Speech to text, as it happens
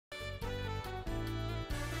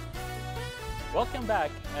Welcome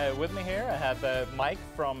back. With me here I have Mike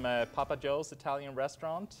from Papa Joe's Italian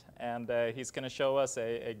restaurant, and he's going to show us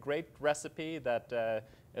a great recipe that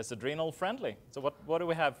is adrenal friendly. So what do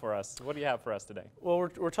we have for us? What do you have for us today? Well,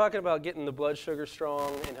 we're talking about getting the blood sugar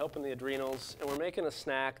strong and helping the adrenals, and we're making a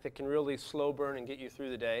snack that can really slow burn and get you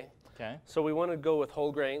through the day. Okay. So we want to go with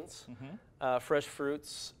whole grains, fresh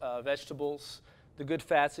fruits, vegetables, the good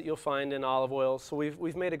fats that you'll find in olive oil. So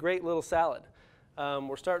we've made a great little salad.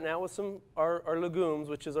 We're starting out with our legumes,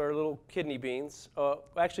 which is our little kidney beans.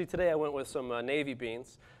 Actually, today I went with some navy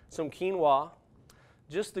beans, some quinoa,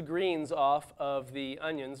 just the greens off of the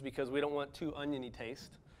onions because we don't want too oniony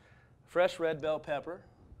taste, fresh red bell pepper,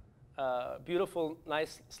 beautiful,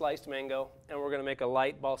 nice sliced mango, and we're going to make a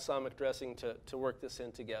light balsamic dressing to work this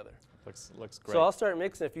in together. Looks great. So I'll start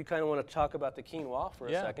mixing if you kind of want to talk about the quinoa for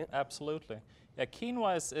a second. Yeah, absolutely. Yeah,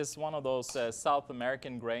 quinoa is one of those South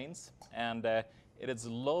American grains, and it is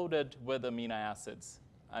loaded with amino acids.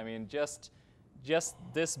 I mean, just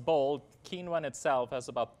this bowl, quinoa in itself has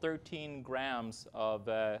about 13 grams of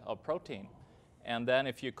protein. And then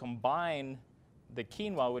if you combine the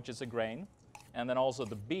quinoa, which is a grain, and then also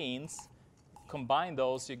the beans, combine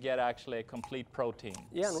those, you get actually a complete protein.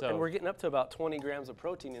 Yeah, and we're getting up to about 20 grams of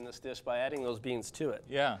protein in this dish by adding those beans to it.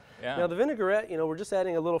 Yeah, yeah. Now the vinaigrette, we're just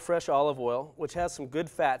adding a little fresh olive oil, which has some good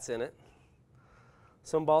fats in it,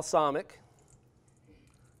 some balsamic,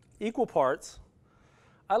 equal parts.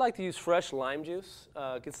 I like to use fresh lime juice.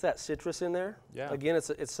 Gets that citrus in there. Yeah. Again,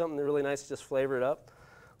 it's something really nice to just flavor it up.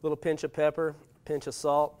 A little pinch of pepper, pinch of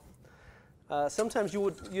salt. Sometimes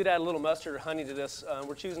you'd add a little mustard or honey to this.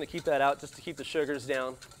 We're choosing to keep that out just to keep the sugars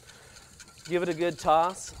down. Give it a good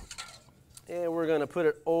toss, and we're going to put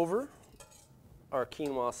it over our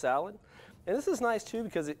quinoa salad. And this is nice too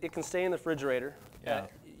because it can stay in the refrigerator. Yeah.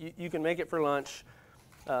 You can make it for lunch.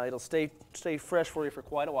 It'll stay fresh for you for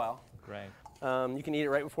quite a while. Great. You can eat it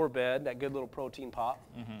right before bed, that good little protein pop.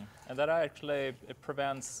 And that actually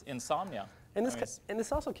prevents insomnia. And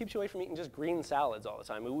this also keeps you away from eating just green salads all the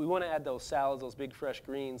time. We want to add those salads, those big fresh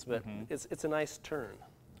greens, but it's a nice turn.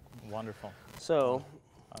 Wonderful. So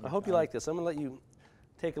I hope you like this. I'm going to let you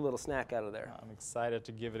take a little snack out of there. I'm excited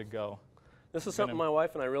to give it a go. This is something my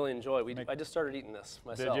wife and I really enjoy. I just started eating this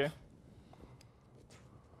myself. Did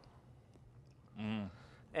you?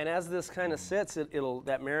 And as this kind of sits, that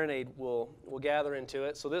marinade will gather into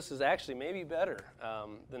it. So this is actually maybe better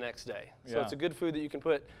the next day. So it's a good food that you can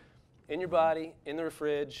put in your body, in the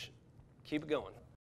fridge, keep it going.